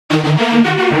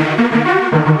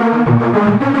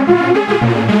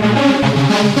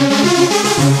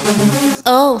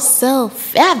Oh, so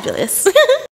fabulous.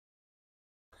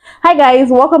 Hi guys,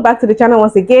 welcome back to the channel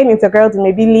once again. It's your girl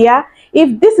Dumebi.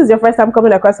 If this is your first time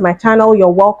coming across my channel, you're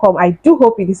welcome. I do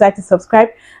hope you decide to subscribe,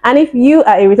 and if you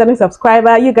are a returning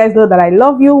subscriber, you guys know that I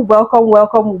love you.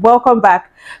 Welcome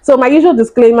back. So my usual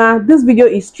disclaimer, this video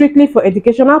is strictly for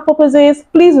educational purposes.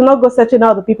 Please do not go searching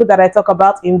out the people that I talk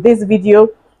about in this video.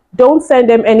 Don't send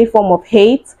them any form of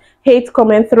hate,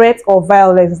 comment, threats, or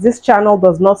violence. This channel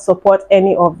does not support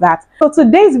any of that. So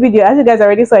today's video, as you guys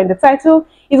already saw in the title,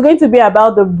 is going to be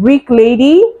about the brick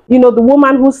lady. You know, the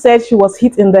woman who said she was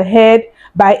hit in the head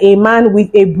by a man with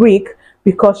a brick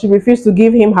because she refused to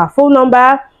give him her phone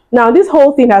number. Now, this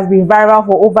whole thing has been viral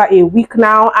for over a week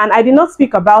now, and I did not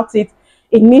speak about it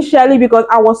initially because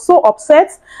I was so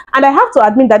upset. And I have to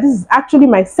admit that this is actually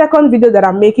my second video that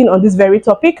I'm making on this very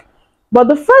topic. But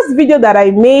the first video that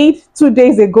I made 2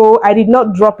 days ago, I did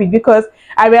not drop it because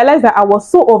I realized that I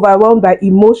was so overwhelmed by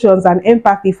emotions and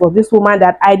empathy for this woman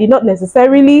that I did not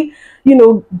necessarily, you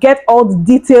know, get all the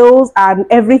details and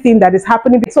everything that is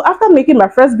happening. So after making my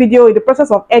first video, in the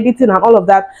process of editing and all of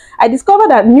that, I discovered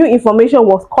that new information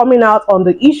was coming out on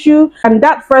the issue, and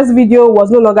that first video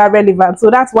was no longer relevant. So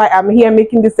that's why I'm here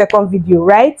making this second video,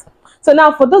 right? So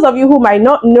now, for those of you who might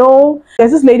not know,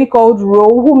 there's this lady called Ro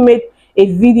who made a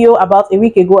video about a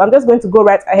week ago. I'm just going to go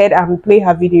right ahead and play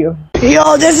her video.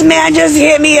 Yo, this man just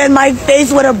hit me in my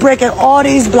face with a brick, and all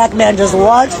these black men just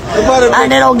watch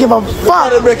and they don't give a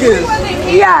fuck.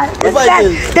 Yeah,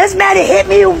 this man hit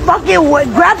me,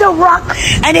 grabbed a rock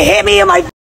and it hit me in my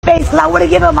face, and I would have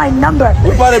given him my number.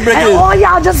 And all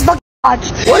y'all just fucking watch.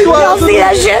 Y'all see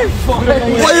that shit?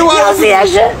 Y'all see that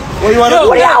shit? What y'all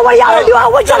do? I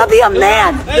want y'all to be a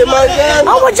man.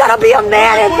 I want y'all to be a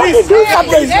man and fucking do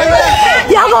something.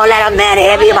 Y'all gonna let a man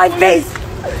hit me in my face?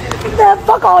 Man,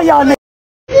 fuck all y'all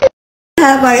niggas.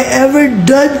 Have I ever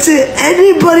done to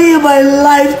anybody in my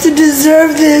life to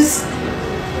deserve this?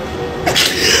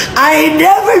 I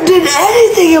never did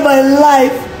anything in my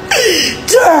life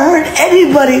to hurt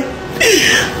anybody.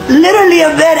 Literally, a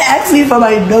man asked me for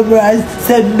my number. I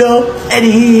said no, and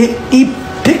he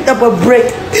picked up a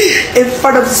brick in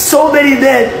front of so many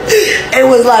men and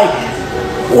was like,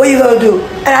 what are you gonna do?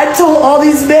 And I told all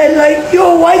these men, like,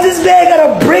 yo, why this man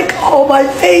got a brick on my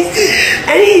face?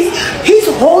 And he's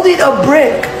holding a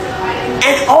brick,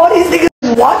 and all these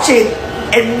niggas watching,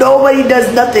 and nobody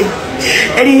does nothing.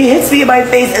 And he hits me in my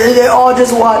face, and they all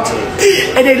just watch,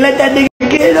 and they let that nigga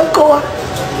get in the car.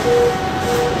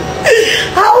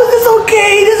 How is this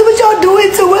okay? This is what y'all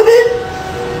doing to women?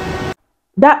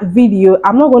 That video,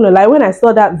 I'm not gonna lie, when I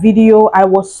saw that video, I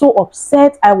was so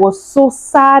upset, I was so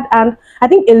sad, and I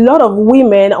think a lot of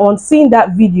women on seeing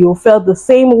that video felt the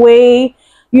same way,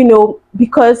 you know,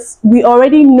 because we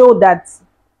already know that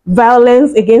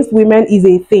violence against women is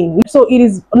a thing. So it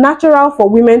is natural for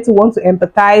women to want to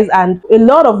empathize, and a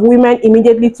lot of women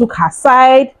immediately took her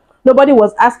side. Nobody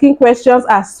was asking questions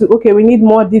as to, okay, we need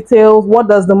more details. What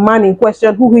does the man in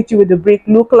question who hit you with the brick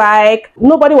look like?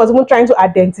 Nobody was even trying to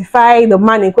identify the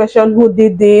man in question who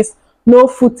did this. No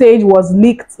footage was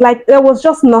leaked. Like, there was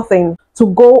just nothing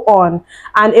to go on.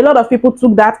 And a lot of people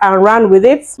took that and ran with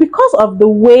it. Because of the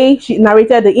way she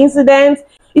narrated the incident,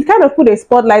 it kind of put a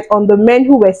spotlight on the men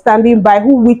who were standing by,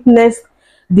 who witnessed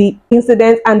the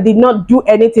incident and did not do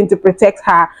anything to protect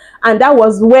her. And that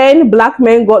was when black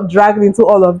men got dragged into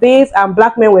all of this, and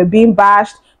black men were being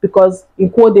bashed because, in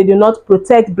quote, they do not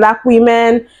protect black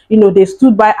women. You know, they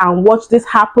stood by and watched this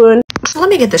happen. So let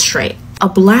me get this straight. A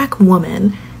black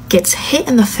woman gets hit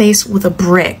in the face with a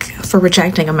brick for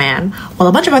rejecting a man, while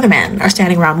a bunch of other men are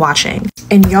standing around watching,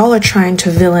 and y'all are trying to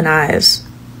villainize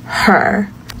her.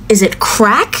 Is it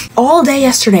crack? All day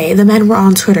yesterday, the men were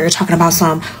on Twitter talking about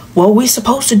what we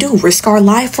supposed to do, risk our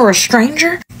life for a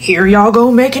stranger? Here y'all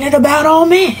go making it about all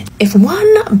men. If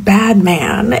one bad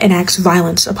man enacts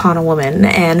violence upon a woman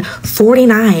and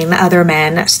 49 other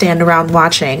men stand around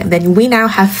watching, then we now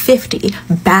have 50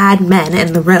 bad men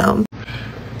in the room.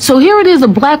 So here it is, a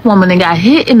black woman that got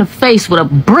hit in the face with a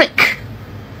brick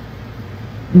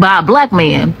by a black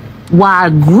man, while a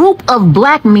group of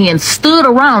black men stood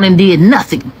around and did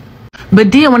nothing. But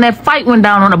then when that fight went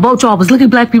down on the boat, y'all was, look at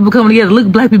black people coming together, look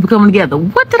at black people coming together.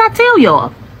 What did I tell y'all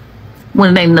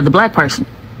when it ain't another black person?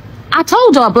 I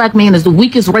told y'all black men is the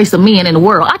weakest race of men in the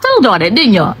world. I told y'all that,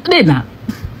 didn't y'all? Didn't I?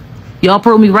 Y'all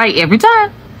prove me right every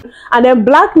time. And then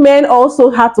black men also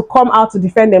had to come out to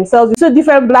defend themselves. So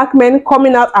different black men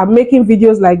coming out and making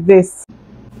videos like this.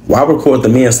 Why record the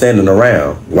men standing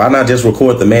around? Why not just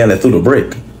record the man that threw the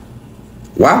brick?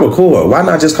 Why record? Why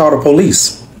not just call the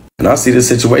police? And I see this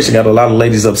situation got a lot of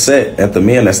ladies upset at the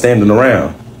men that's standing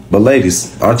around. But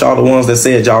ladies, aren't y'all the ones that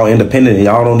said y'all independent and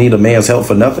y'all don't need a man's help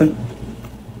for nothing?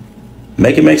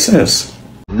 Make it make sense.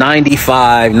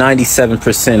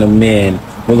 97% of men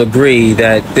will agree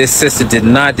that this sister did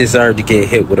not deserve to get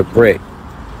hit with a brick.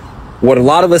 What a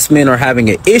lot of us men are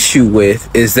having an issue with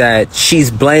is that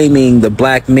she's blaming the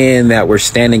black men that were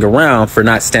standing around for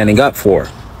not standing up for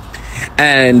her.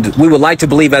 And we would like to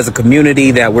believe as a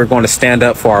community that we're going to stand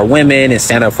up for our women and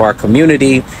stand up for our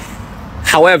community.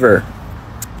 However,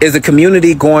 is the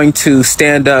community going to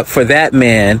stand up for that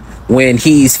man when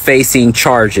he's facing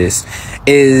charges?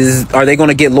 Are they going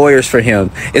to get lawyers for him?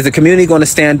 Is the community going to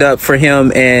stand up for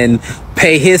him and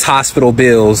pay his hospital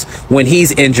bills when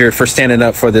he's injured for standing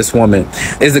up for this woman?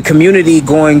 Is the community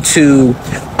going to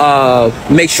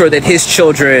make sure that his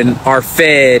children are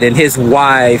fed and his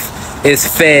wife is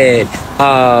fed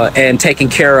and taken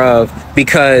care of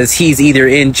because he's either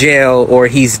in jail or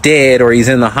he's dead or he's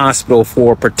in the hospital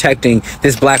for protecting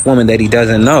this black woman that he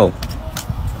doesn't know?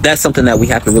 That's something that we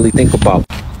have to really think about.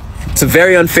 It's a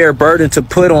very unfair burden to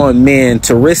put on men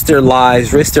to risk their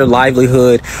lives, risk their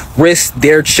livelihood, risk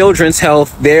their children's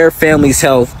health, their family's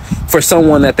health for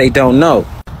someone that they don't know.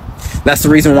 That's the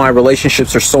reason why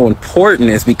relationships are so important,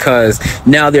 is because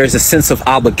now there's a sense of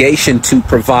obligation to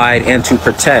provide and to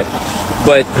protect.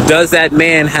 But does that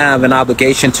man have an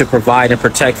obligation to provide and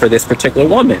protect for this particular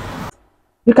woman?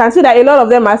 You can see that a lot of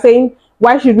them are saying,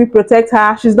 why should we protect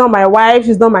her? She's not my wife.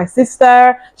 She's not my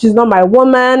sister. She's not my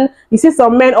woman. You see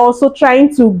some men also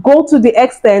trying to go to the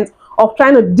extent of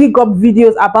trying to dig up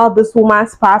videos about this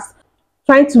woman's past,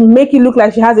 trying to make it look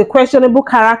like she has a questionable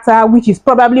character, which is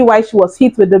probably why she was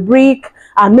hit with the brick,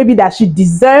 and maybe that she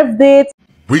deserved it.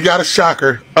 We got a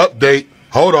shocker. Update.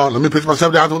 Hold on. Let me pitch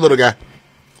myself down to a little guy.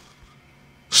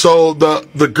 So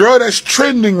the girl that's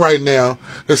trending right now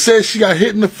that says she got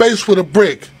hit in the face with a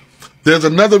brick, there's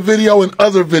another video and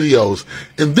other videos.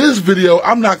 In this video,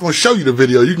 I'm not going to show you the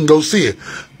video. You can go see it.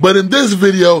 But in this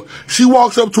video, she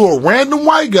walks up to a random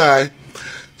white guy,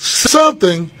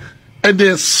 something, and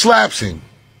then slaps him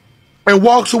and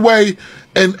walks away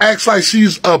and acts like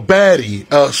she's a baddie,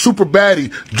 a super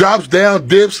baddie, drops down,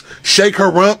 dips, shake her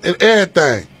rump and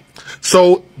everything.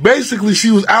 So basically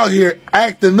she was out here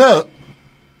acting up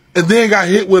and then got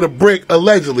hit with a brick,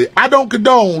 allegedly. I don't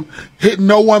condone hitting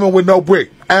no woman with no brick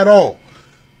at all.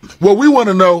 What we want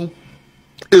to know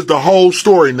is the whole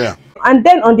story now. And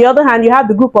then on the other hand, you have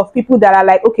the group of people that are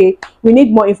like, okay, we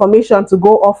need more information to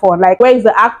go off on. Like, where is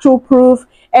the actual proof?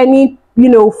 Any,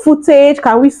 footage?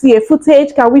 Can we see a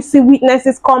footage? Can we see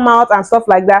witnesses come out and stuff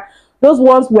like that? Those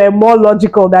ones were more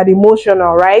logical than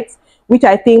emotional, right? Which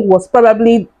I think was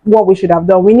probably what we should have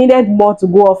done. We needed more to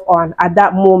go off on at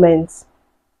that moment.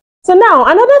 So now,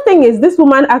 another thing is this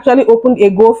woman actually opened a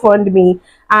GoFundMe,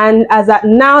 and as at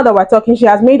now that we're talking, she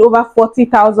has made over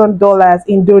 $40,000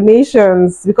 in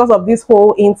donations because of this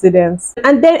whole incident.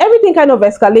 And then everything kind of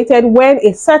escalated when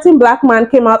a certain black man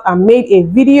came out and made a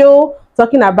video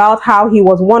talking about how he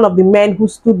was one of the men who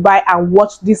stood by and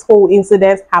watched this whole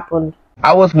incident happen.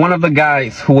 I was one of the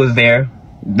guys who was there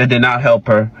that did not help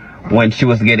her when she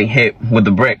was getting hit with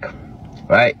the brick,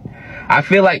 right? I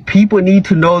feel like people need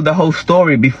to know the whole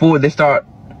story before they start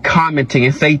commenting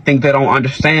and say things they don't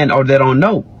understand or they don't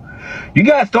know. You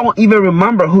guys don't even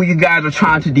remember who you guys are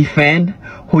trying to defend,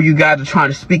 who you guys are trying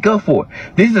to speak up for.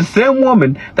 This is the same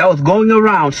woman that was going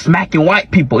around smacking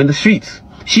white people in the streets.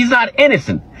 She's not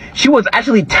innocent. She was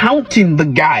actually taunting the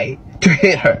guy to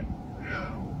hit her.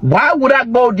 Why would I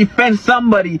go defend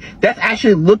somebody that's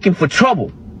actually looking for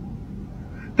trouble?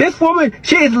 This woman,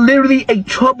 she is literally a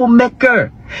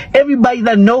troublemaker. Everybody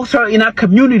that knows her in our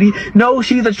community knows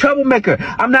she's a troublemaker.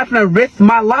 I'm not going to risk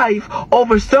my life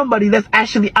over somebody that's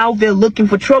actually out there looking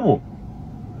for trouble.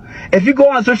 If you go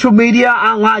on social media,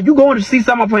 online, you're going to see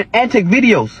some of her antic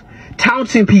videos,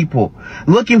 taunting people,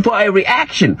 looking for a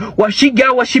reaction. Well, she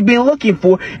got what she's been looking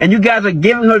for, and you guys are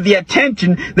giving her the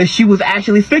attention that she was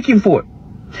actually seeking for.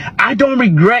 I don't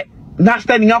regret not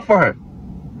standing up for her.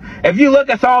 If you look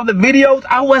at some of the videos,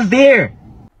 I was there.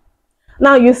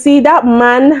 Now you see that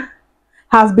man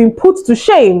has been put to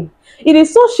shame. It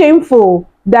is so shameful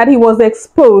that he was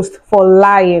exposed for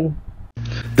lying.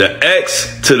 The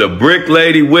ex to the brick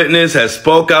lady witness has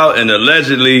spoke out, and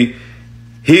allegedly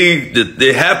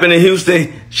it happened in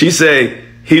Houston. She said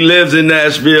he lives in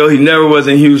Nashville. He never was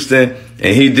in Houston,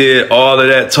 and he did all of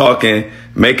that talking,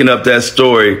 making up that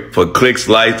story for clicks,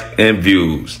 likes, and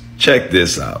views. Check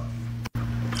this out.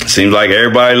 Seems like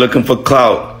everybody looking for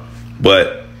clout,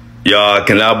 but y'all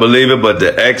cannot believe it, but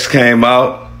the ex came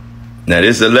out. Now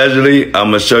this allegedly,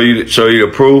 I'm gonna show you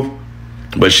the proof,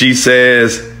 but she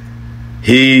says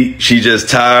She just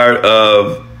tired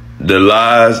of the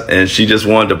lies and she just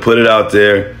wanted to put it out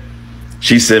there.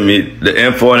 She sent me the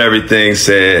info and everything,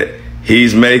 said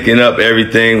he's making up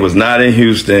everything, was not in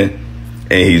Houston,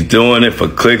 and he's doing it for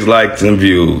clicks, likes, and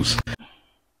views.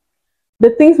 The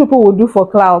things people will do for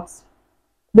clout.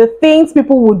 The things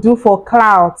people will do for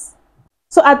clout.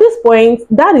 So at this point,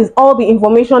 that is all the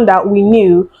information that we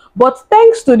knew. But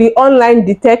thanks to the online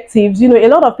detectives, you know, a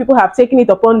lot of people have taken it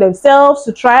upon themselves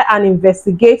to try and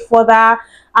investigate further,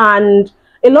 and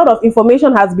a lot of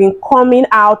information has been coming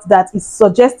out that is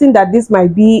suggesting that this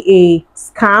might be a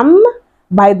scam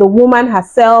by the woman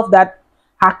herself, that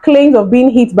her claims of being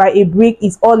hit by a brick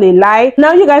is all a lie.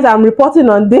 Now, you guys, I'm reporting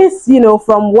on this, you know,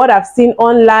 from what I've seen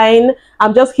online.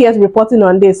 I'm just here reporting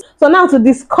on this. So now to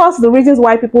discuss the reasons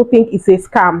why people think it's a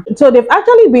scam. So they've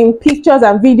actually been pictures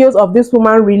and videos of this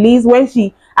woman released when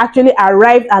she actually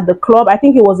arrived at the club. I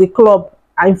think it was a club.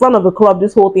 In front of the club,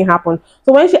 this whole thing happened.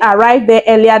 So when she arrived there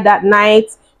earlier that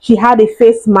night, she had a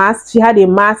face mask, she had a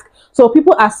mask. So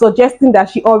people are suggesting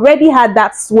that she already had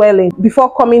that swelling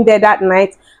before coming there that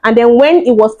night. And then when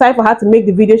it was time for her to make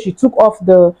the video, she took off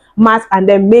the mask and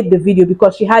then made the video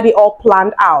because she had it all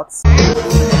planned out.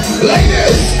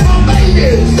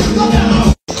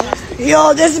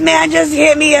 Yo, this man just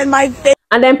hit me in my face.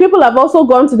 And then people have also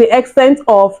gone to the extent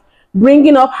of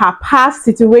bringing up her past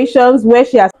situations where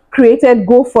she has created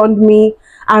GoFundMe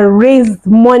and raised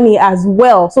money as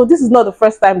well. So this is not the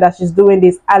first time that she's doing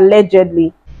this,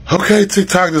 allegedly. Okay,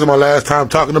 TikTok, this is my last time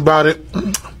talking about it.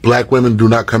 Black women, do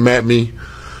not come at me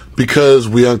because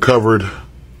we uncovered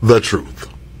the truth.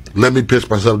 Let me pitch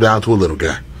myself down to a little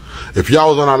guy. If y'all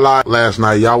was on our live last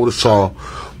night, y'all would have saw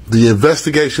the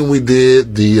investigation we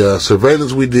did, the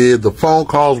surveillance we did, the phone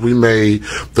calls we made,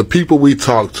 the people we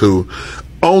talked to,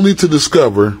 only to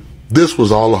discover this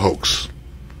was all a hoax.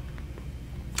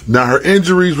 Now, her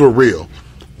injuries were real.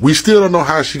 We still don't know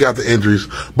how she got the injuries,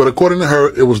 but according to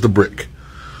her, it was the brick.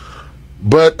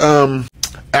 But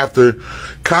after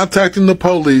contacting the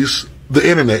police, the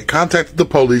internet contacted the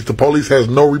police has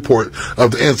no report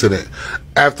of the incident.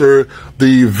 After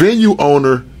the venue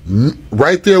owner,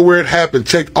 right there where it happened,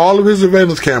 checked all of his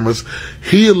surveillance cameras,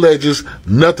 he alleges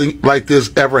nothing like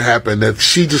this ever happened, that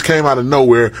she just came out of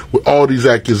nowhere with all these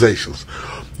accusations.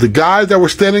 The guys that were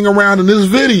standing around in this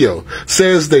video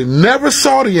says they never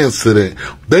saw the incident.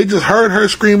 They just heard her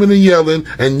screaming and yelling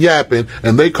and yapping,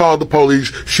 and they called the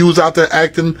police. She was out there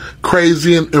acting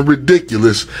crazy and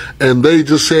ridiculous, and they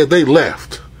just said they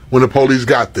left when the police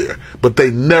got there. But they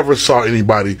never saw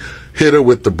anybody hit her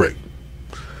with the brick.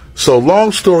 So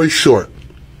long story short,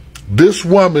 this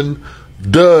woman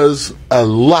does a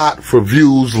lot for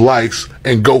views, likes,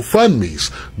 and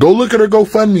GoFundMes. Go look at her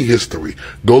GoFundMe history.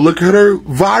 Go look at her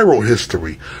viral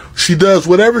history. She does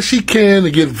whatever she can to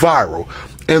get viral.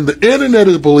 And the internet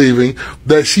is believing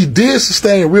that she did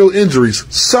sustain real injuries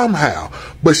somehow,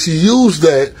 but she used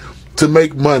that to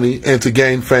make money and to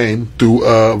gain fame through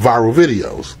viral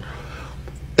videos.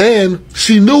 And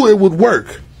she knew it would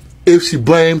work if she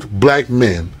blamed black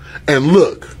men. And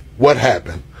look what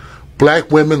happened.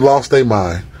 Black women lost their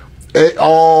mind.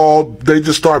 They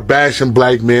just start bashing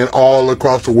black men all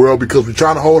across the world because we're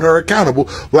trying to hold her accountable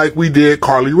like we did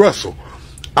Carly Russell.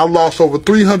 I lost over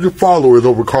 300 followers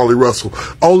over Carly Russell,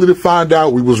 only to find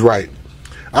out we was right.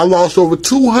 I lost over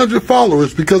 200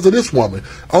 followers because of this woman,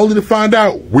 only to find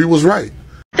out we was right.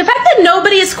 The fact that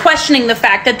nobody is questioning the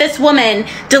fact that this woman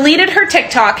deleted her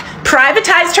TikTok,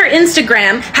 privatized her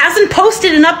Instagram, hasn't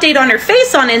posted an update on her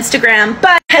face on Instagram,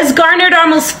 but has garnered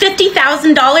almost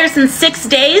 $50,000 in 6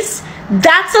 days,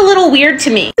 that's a little weird to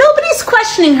me. Nobody's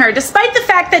questioning her, despite the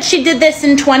fact that she did this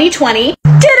in 2020, did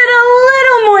it a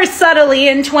little more subtly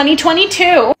in 2022,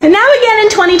 and now again in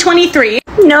 2023,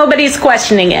 nobody's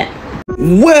questioning it.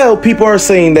 Well, people are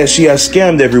saying that she has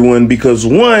scammed everyone because,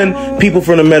 one, people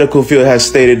from the medical field has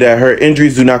stated that her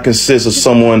injuries do not consist of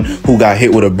someone who got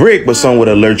hit with a brick, but someone with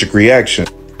an allergic reaction.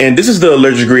 And this is the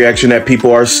allergic reaction that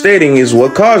people are stating is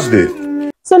what caused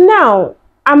it. So now,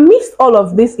 amidst all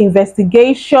of this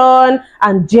investigation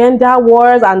and gender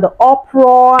wars and the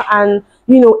uproar and,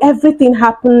 you know, everything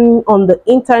happening on the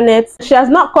internet, she has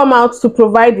not come out to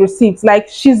provide receipts. Like,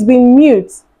 she's been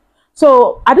mute.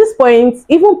 So at this point,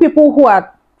 even people who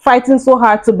are fighting so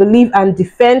hard to believe and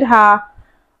defend her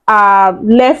are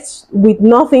left with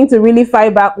nothing to really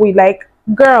fight back with. Like,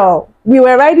 girl, we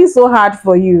were riding so hard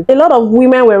for you. A lot of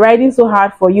women were riding so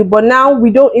hard for you, but now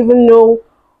we don't even know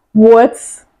what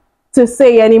to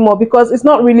say anymore because it's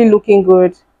not really looking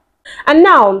good. And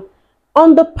now,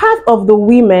 on the part of the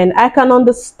women, I can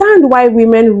understand why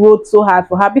women rode so hard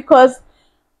for her, because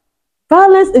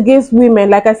Violence against women,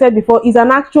 like I said before, is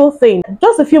an actual thing.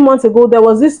 Just a few months ago, there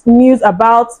was this news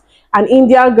about an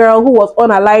Indian girl who was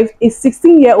unalived, a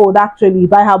 16-year-old actually,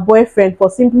 by her boyfriend for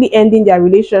simply ending their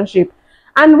relationship.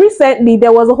 And recently,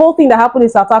 there was a whole thing that happened in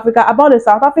South Africa about a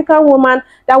South African woman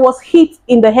that was hit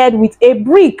in the head with a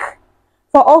brick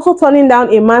for also turning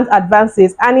down a man's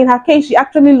advances. And in her case, she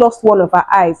actually lost one of her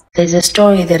eyes. There's a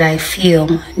story that I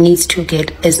feel needs to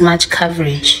get as much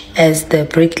coverage as the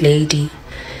brick lady.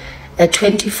 A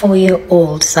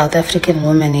 24-year-old South African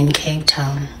woman in Cape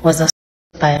Town was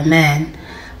assaulted by a man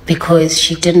because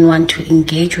she didn't want to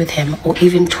engage with him or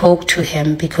even talk to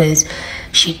him, because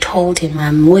she told him,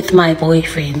 I'm with my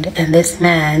boyfriend, and this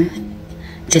man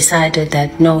decided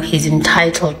that no, he's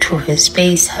entitled to her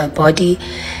space, her body,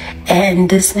 and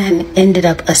this man ended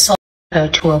up assaulting her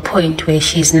to a point where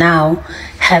she's now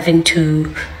having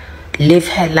to live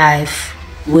her life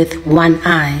with one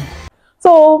eye.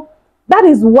 So that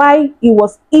is why it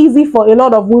was easy for a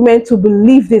lot of women to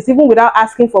believe this, even without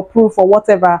asking for proof or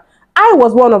whatever. I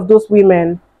was one of those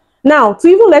women. Now, to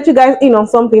even let you guys in on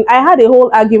something, I had a whole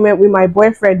argument with my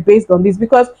boyfriend based on this,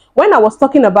 because when I was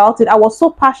talking about it, I was so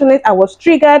passionate, I was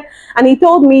triggered, and he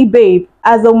told me, babe,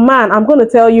 as a man, I'm going to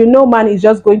tell you, no man is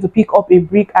just going to pick up a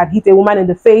brick and hit a woman in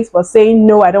the face for saying,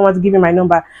 no, I don't want to give you my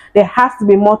number. There has to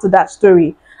be more to that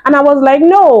story. And I was like,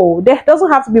 no, there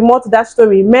doesn't have to be more to that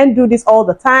story. Men do this all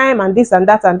the time, and this and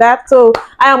that and that. So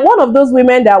I am one of those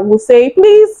women that will say,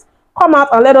 please come out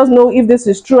and let us know if this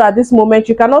is true at this moment.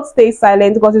 You cannot stay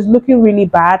silent because it's looking really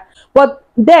bad. But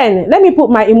then let me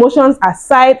put my emotions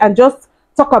aside and just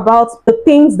talk about the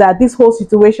things that this whole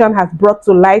situation has brought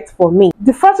to light for me.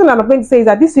 The first thing I'm going to say is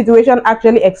that this situation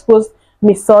actually exposed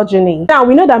misogyny. Now,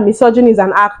 we know that misogyny is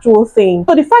an actual thing.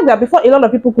 So the fact that before a lot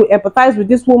of people could empathize with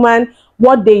this woman,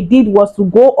 what they did was to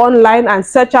go online and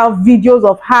search out videos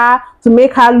of her to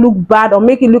make her look bad or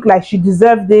make it look like she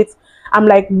deserved it. I'm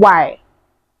like, why?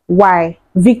 Why?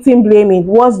 Victim blaming.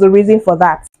 What's the reason for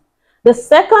that? The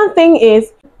second thing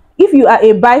is, if you are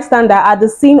a bystander at the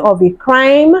scene of a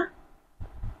crime,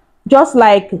 just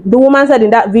like the woman said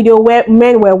in that video where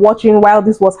men were watching while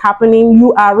this was happening,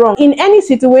 you are wrong. In any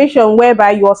situation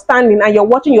whereby you're standing and you're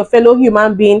watching your fellow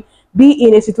human being be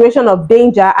in a situation of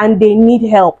danger and they need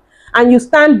help, and you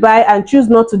stand by and choose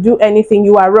not to do anything,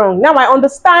 you are wrong. Now, I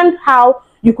understand how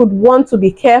you could want to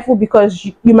be careful because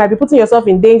you might be putting yourself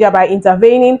in danger by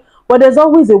intervening, but there's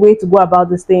always a way to go about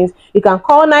these things. You can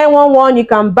call 911, you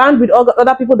can band with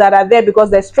other people that are there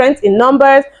because there's strength in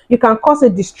numbers, you can cause a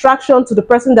distraction to the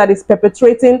person that is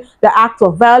perpetrating the act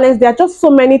of violence. There are just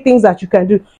so many things that you can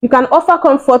do. You can offer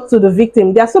comfort to the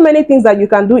victim. There are so many things that you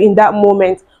can do in that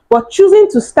moment, but choosing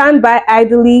to stand by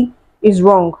idly is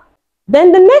wrong.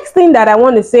 Then the next thing that I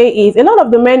want to say is, a lot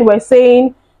of the men were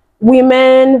saying,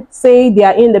 women say they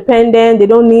are independent, they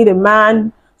don't need a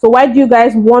man. So why do you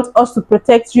guys want us to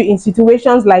protect you in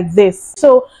situations like this?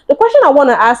 So the question I want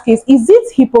to ask is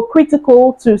it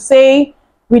hypocritical to say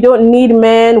we don't need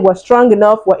men, we're strong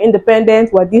enough, we're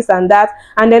independent, we're this and that,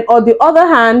 and then on the other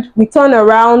hand, we turn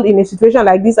around in a situation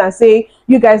like this and say,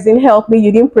 you guys didn't help me,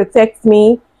 you didn't protect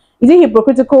me? Is it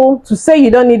hypocritical to say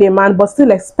you don't need a man but still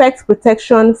expect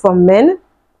protection from men?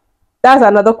 That's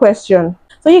another question.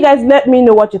 So you guys let me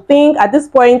know what you think. At this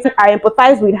point, I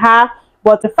empathize with her,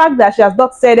 but the fact that she has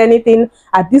not said anything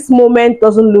at this moment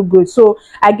doesn't look good. So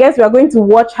I guess we are going to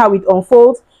watch how it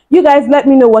unfolds. You guys let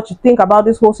me know what you think about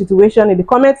this whole situation in the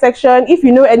comment section. If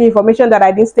you know any information that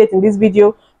I didn't state in this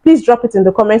video, please drop it in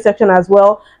the comment section as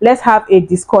well. Let's have a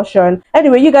discussion.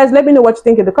 Anyway, you guys let me know what you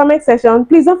think in the comment section.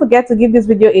 Please don't forget to give this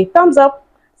video a thumbs up,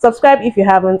 subscribe if you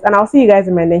haven't, and I'll see you guys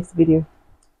in my next video.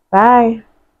 Bye.